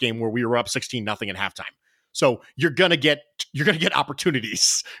playoff game where we were up 16-0 at halftime. So you're going to get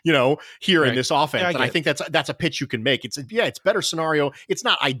opportunities, here in this offense. And I think that's a pitch you can make. It's better scenario. It's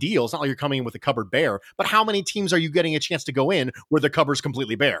not ideal. It's not like you're coming in with a cupboard bare, but how many teams are you getting a chance to go in where the cupboard's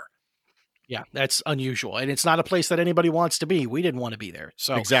completely bare? Yeah, that's unusual. And it's not a place that anybody wants to be. We didn't want to be there.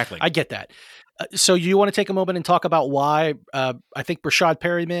 So exactly. I get that. So you want to take a moment and talk about why I think Brashad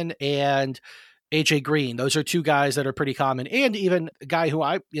Perryman and AJ Green. Those are two guys that are pretty common. And even a guy who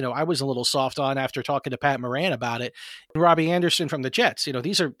I was a little soft on after talking to Pat Moran about it, Robbie Anderson from the Jets.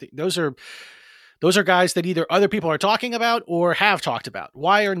 Those are guys that either other people are talking about or have talked about.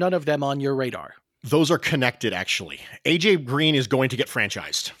 Why are none of them on your radar? Those are connected, actually. AJ Green is going to get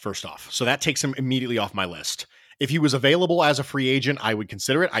franchised, first off. So that takes him immediately off my list. If he was available as a free agent, I would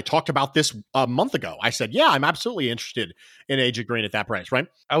consider it. I talked about this a month ago. I said, yeah, I'm absolutely interested in AJ Green at that price, right?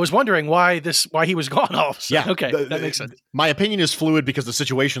 I was wondering why he was gone all of a sudden. Yeah, okay, that makes sense. My opinion is fluid because the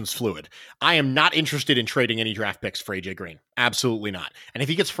situation's fluid. I am not interested in trading any draft picks for AJ Green. Absolutely not. And if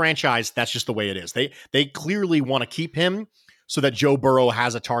he gets franchised, that's just the way it is. They clearly want to keep him so that Joe Burrow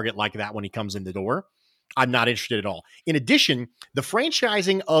has a target like that when he comes in the door. I'm not interested at all. In addition, the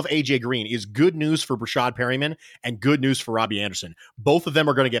franchising of AJ Green is good news for Brashad Perryman and good news for Robbie Anderson. Both of them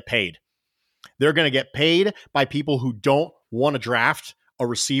are going to get paid. They're going to get paid by people who don't want to draft a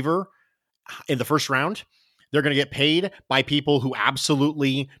receiver in the first round. They're going to get paid by people who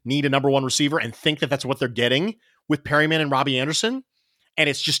absolutely need a number one receiver and think that that's what they're getting with Perryman and Robbie Anderson. And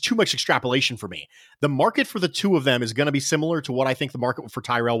it's just too much extrapolation for me. The market for the two of them is going to be similar to what I think the market for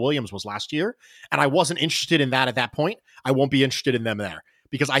Tyrell Williams was last year. And I wasn't interested in that at that point. I won't be interested in them there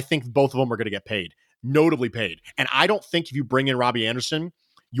because I think both of them are going to get paid, notably paid. And I don't think if you bring in Robbie Anderson,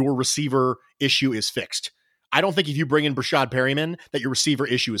 your receiver issue is fixed. I don't think if you bring in Brashad Perryman that your receiver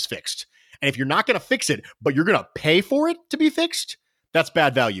issue is fixed. And if you're not going to fix it, but you're going to pay for it to be fixed, that's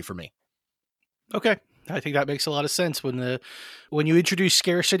bad value for me. Okay. I think that makes a lot of sense. When you introduce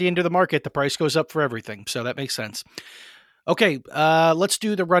scarcity into the market, the price goes up for everything. So that makes sense. Okay, let's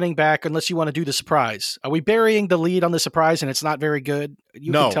do the running back unless you want to do the surprise. Are we burying the lead on the surprise and it's not very good?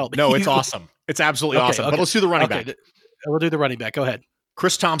 You can tell me. No, it's awesome. It's absolutely awesome. But let's do the running back. We'll do the running back. Go ahead.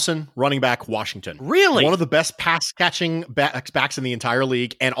 Chris Thompson, running back, Washington. Really? One of the best pass-catching backs in the entire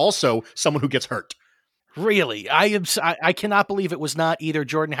league and also someone who gets hurt. Really? I cannot believe it was not either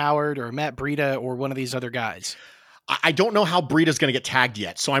Jordan Howard or Matt Breida or one of these other guys. I don't know how Breida's going to get tagged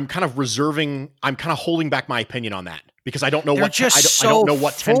yet, so I'm kind of holding back my opinion on that because I don't know I don't know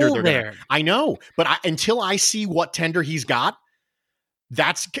what tender they're there. I know, but until I see what tender he's got,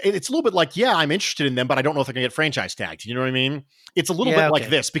 it's a little bit like, yeah, I'm interested in them, but I don't know if they're going to get franchise tagged. You know what I mean? It's a little bit like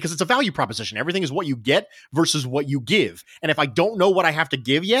this because it's a value proposition. Everything is what you get versus what you give. And if I don't know what I have to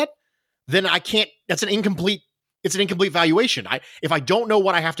give yet, then I can't, it's an incomplete valuation. If I don't know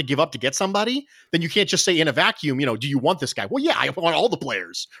what I have to give up to get somebody, then you can't just say in a vacuum, do you want this guy? Well, yeah, I want all the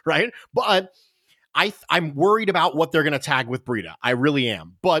players, right? But I'm worried about what they're going to tag with Breida. I really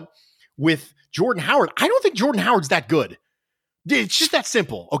am. But with Jordan Howard, I don't think Jordan Howard's that good. It's just that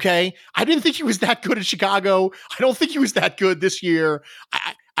simple, okay? I didn't think he was that good in Chicago. I don't think he was that good this year.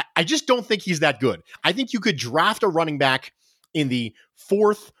 I just don't think he's that good. I think you could draft a running back in the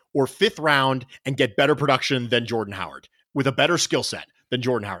 4th or 5th round and get better production than Jordan Howard with a better skill set than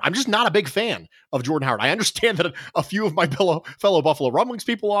Jordan Howard. I'm just not a big fan of Jordan Howard. I understand that a few of my fellow Buffalo Rumblings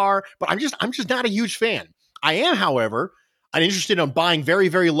people are, but I'm just not a huge fan. I am, however, I'm interested in buying very,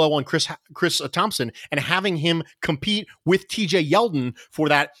 very low on Chris Thompson and having him compete with TJ Yeldon for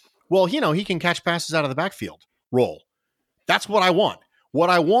that, he can catch passes out of the backfield role. That's what I want. What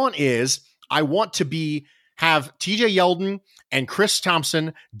I want is I want to have TJ Yeldon and Chris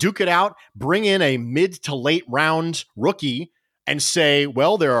Thompson duke it out, bring in a mid to late round rookie and say,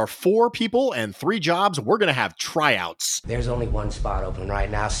 well, there are 4 people and 3 jobs. We're going to have tryouts. There's only one spot open right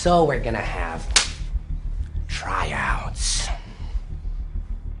now, so we're going to have tryouts.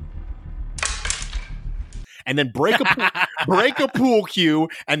 And then break a pool cue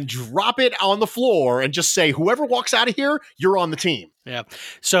and drop it on the floor and just say, whoever walks out of here, you're on the team. Yeah.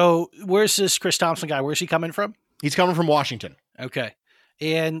 So where's this Chris Thompson guy? Where's he coming from? He's coming from Washington. Okay.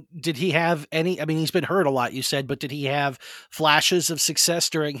 And did he have he's been hurt a lot, you said, but did he have flashes of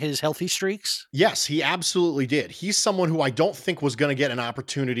success during his healthy streaks? Yes, he absolutely did. He's someone who I don't think was going to get an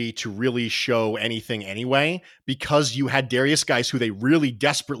opportunity to really show anything anyway, because you had Darius Geis, who they really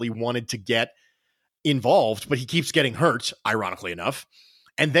desperately wanted to get involved, but he keeps getting hurt, ironically enough.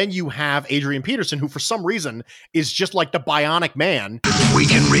 And then you have Adrian Peterson, who for some reason is just like the bionic man. We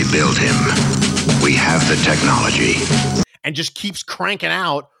can rebuild him. We have the technology. And just keeps cranking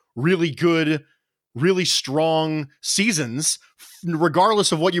out really good, really strong seasons,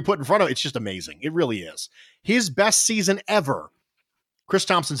 regardless of what you put in front of it. It's just amazing. It really is. His best season ever, Chris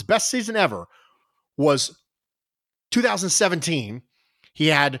Thompson's best season ever, was 2017. He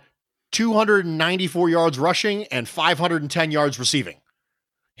had 294 yards rushing and 510 yards receiving.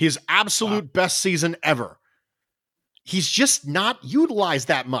 His absolute best season ever. He's just not utilized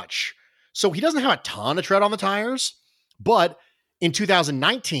that much. So he doesn't have a ton of tread on the tires. But in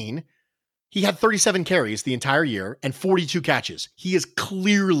 2019, He had 37 carries the entire year and 42 catches. He is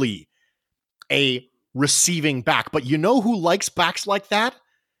clearly a receiving back. But you know who likes backs like that?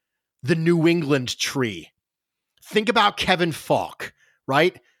 The New England tree. Think about Kevin Falk,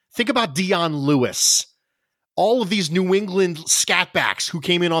 right? Think about Dion Lewis. All of these New England scat backs who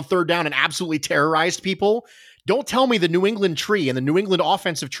came in on third down and absolutely terrorized people. Don't tell me the New England tree and the New England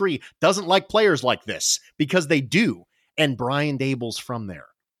offensive tree doesn't like players like this, because they do. And Brian Daboll's from there.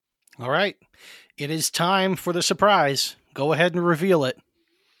 All right. It is time for the surprise. Go ahead and reveal it.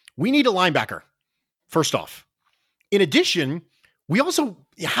 We need a linebacker, first off. In addition, we also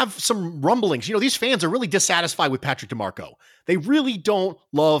have some rumblings. You know, these fans are really dissatisfied with Patrick DeMarco. They really don't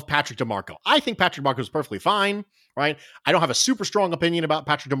love Patrick DeMarco. I think Patrick DeMarco is perfectly fine, right? I don't have a super strong opinion about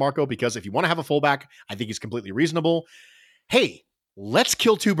Patrick DeMarco, because if you want to have a fullback, I think he's completely reasonable. Hey, let's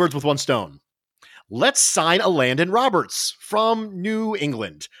kill two birds with one stone. Let's sign Landon Roberts from New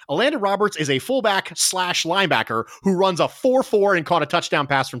England. Landon Roberts is a fullback / linebacker who runs a 4.4 and caught a touchdown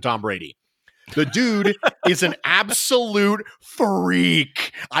pass from Tom Brady. The dude is an absolute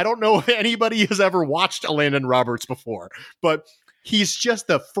freak. I don't know if anybody has ever watched Landon Roberts before, but he's just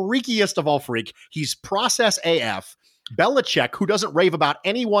the freakiest of all freak. He's process AF. Belichick, who doesn't rave about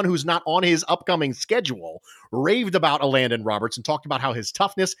anyone who's not on his upcoming schedule, raved about Landon Roberts and talked about how his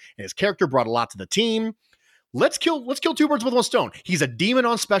toughness and his character brought a lot to the team. Let's kill two birds with one stone. He's a demon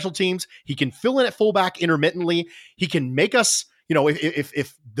on special teams. He can fill in at fullback intermittently. He can make us, you know,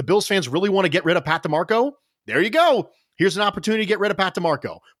 if the Bills fans really want to get rid of Pat DeMarco, there you go. Here's an opportunity to get rid of Pat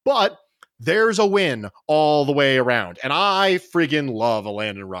DeMarco. But there's a win all the way around. And I friggin' love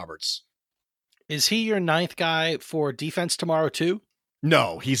Landon Roberts. Is he your ninth guy for defense tomorrow too?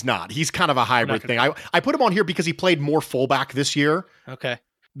 No, he's not. He's kind of a hybrid thing. I put him on here because he played more fullback this year. Okay.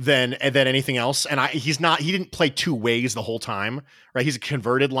 Than anything else. And he didn't play two ways the whole time, right? He's a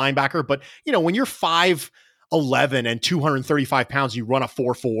converted linebacker. But, you know, when you're 5'11" and 235 pounds, you run a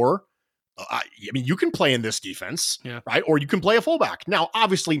 4.4. I mean, you can play in this defense, right? Or you can play a fullback. Now,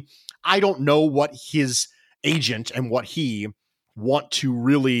 obviously, I don't know what his agent and what he want to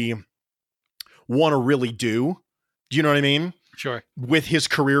really do. Do you know what I mean? Sure. With his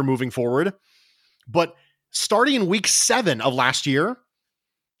career moving forward. But starting in week 7 of last year,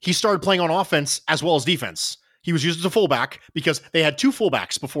 he started playing on offense as well as defense. He was used as a fullback because they had two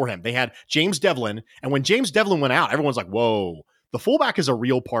fullbacks before him. They had James Devlin, and when James Devlin went out, everyone's like, whoa, the fullback is a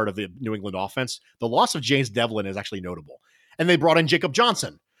real part of the New England offense. The loss of James Devlin is actually notable. And they brought in Jacob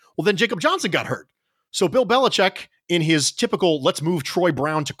Johnson. Well, then Jacob Johnson got hurt. So Bill Belichick, in his typical let's move Troy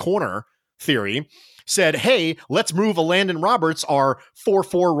Brown to corner theory, said, hey, let's move Landon Roberts, our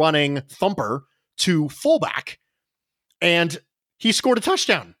 4.4 running thumper, to fullback. And he scored a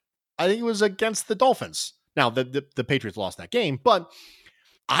touchdown. I think it was against the Dolphins. Now, the Patriots lost that game, but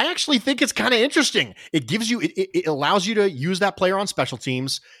I actually think it's kind of interesting. It gives you, it allows you to use that player on special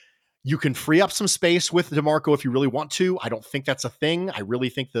teams. You can free up some space with DeMarco if you really want to. I don't think that's a thing. I really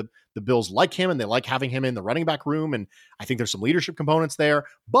think the Bills like him and they like having him in the running back room. And I think there's some leadership components there,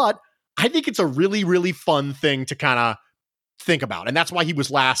 but I think it's a really, really fun thing to kind of think about. And that's why he was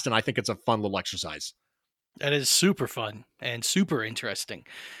last. And I think it's a fun little exercise. That is super fun and super interesting.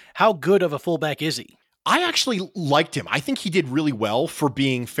 How good of a fullback is he? I actually liked him. I think he did really well for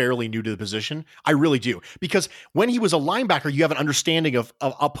being fairly new to the position. I really do. Because when he was a linebacker, you have an understanding of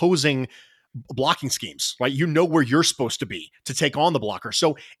opposing blocking schemes, right? You know where you're supposed to be to take on the blocker.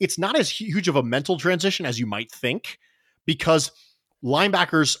 So it's not as huge of a mental transition as you might think, because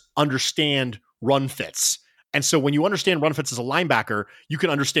linebackers understand run fits. And so when you understand run fits as a linebacker, you can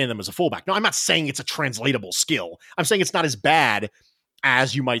understand them as a fullback. Now, I'm not saying it's a translatable skill. I'm saying it's not as bad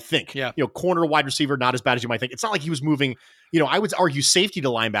as you might think. Yeah. You know, corner, wide receiver, not as bad as you might think. It's not like he was moving, you know, I would argue safety to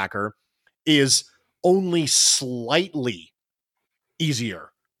linebacker is only slightly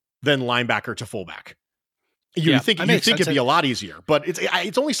easier than linebacker to fullback. You think it'd be a lot easier, but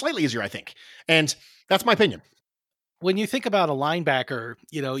it's only slightly easier, I think. And that's my opinion. When you think about a linebacker,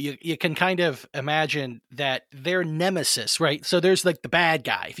 you know, you can kind of imagine that their nemesis, right? So there's like the bad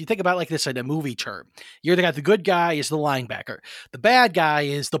guy. If you think about like this in a movie term, the good guy is the linebacker. The bad guy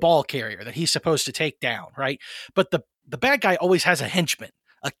is the ball carrier that he's supposed to take down, right? But the bad guy always has a henchman,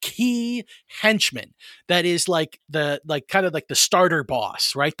 a key henchman that is like the starter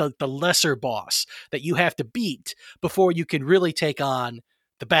boss, right? The lesser boss that you have to beat before you can really take on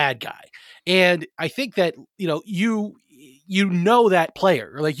the bad guy. And I think that, you know, you know that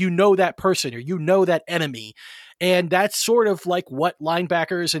player, or like, you know that person, or you know that enemy. And that's sort of like what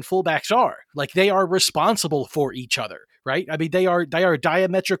linebackers and fullbacks are. Like, they are responsible for each other, right? I mean, they are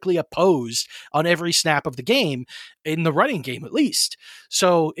diametrically opposed on every snap of the game, in the running game at least.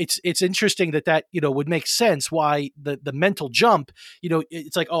 So it's interesting that would make sense why the mental jump,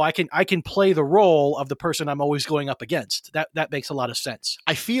 it's like, oh, I can play the role of the person I'm always going up against. That makes a lot of sense.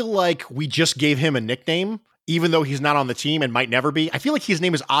 I feel like we just gave him a nickname, even though he's not on the team and might never be. I feel like his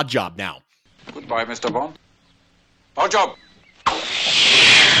name is Odd Job now. Goodbye, Mr. Bond. Odd Job.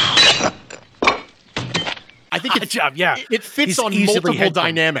 I think it fits He's on multiple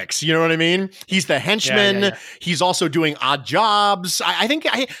dynamics. You know what I mean? He's the henchman. Yeah. He's also doing odd jobs. I think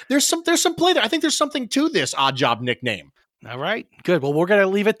there's some play there. I think there's something to this Odd Job nickname. All right, good. Well, we're going to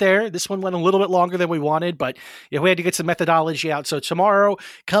leave it there. This one went a little bit longer than we wanted, but we had to get some methodology out. So tomorrow,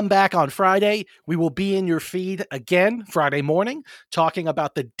 come back on Friday. We will be in your feed again Friday morning, talking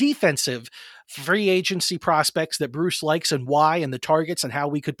about the defensive free agency prospects that Bruce likes and why, and the targets and how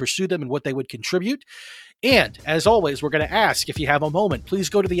we could pursue them and what they would contribute. And as always, we're going to ask, if you have a moment, please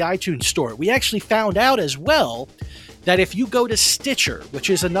go to the iTunes store. We actually found out as well that if you go to Stitcher, which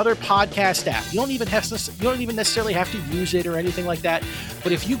is another podcast app, you don't even necessarily have to use it or anything like that.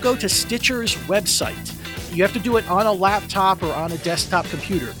 But if you go to Stitcher's website, you have to do it on a laptop or on a desktop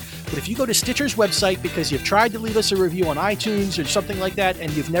computer. But if you go to Stitcher's website because you've tried to leave us a review on iTunes or something like that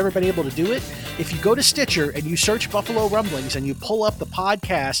and you've never been able to do it, if you go to Stitcher and you search Buffalo Rumblings and you pull up the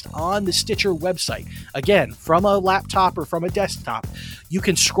podcast on the Stitcher website, again, from a laptop or from a desktop, you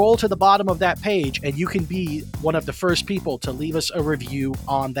can scroll to the bottom of that page and you can be one of the first people to leave us a review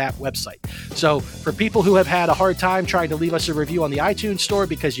on that website. So for people who have had a hard time trying to leave us a review on the iTunes store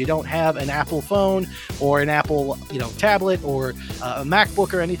because you don't have an Apple phone or an Apple tablet or a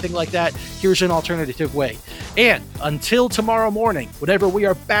MacBook or anything like that, here's an alternative way. And until tomorrow morning, whenever we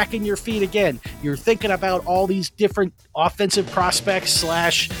are back in your feed again, you're thinking about all these different offensive prospects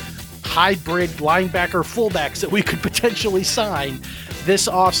 / hybrid linebacker fullbacks that we could potentially sign this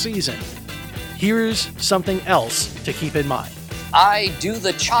offseason. Here's something else to keep in mind. I do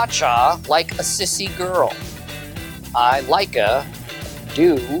the cha-cha like a sissy girl. I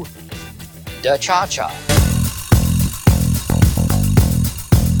do the cha-cha.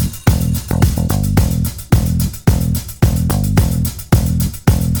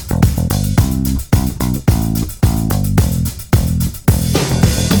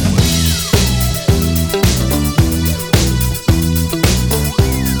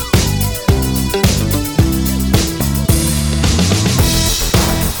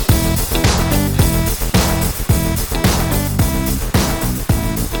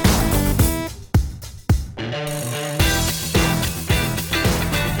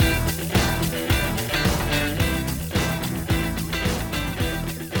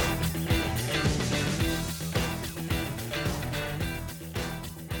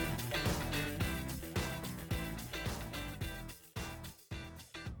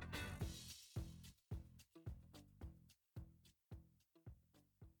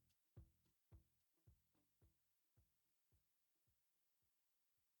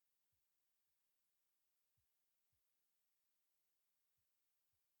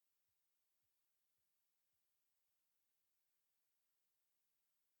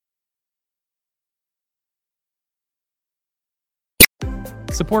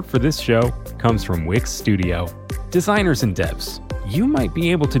 Support for this show comes from Wix Studio. Designers and devs, you might be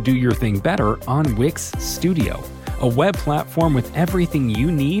able to do your thing better on Wix Studio, a web platform with everything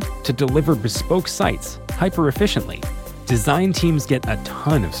you need to deliver bespoke sites hyper-efficiently. Design teams get a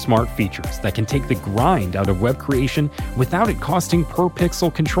ton of smart features that can take the grind out of web creation without it costing per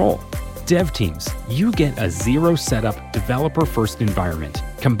pixel control. Dev teams, you get a zero setup developer-first environment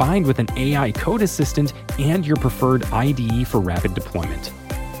combined with an AI code assistant and your preferred IDE for rapid deployment.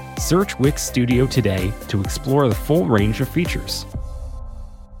 Search Wix Studio today to explore the full range of features.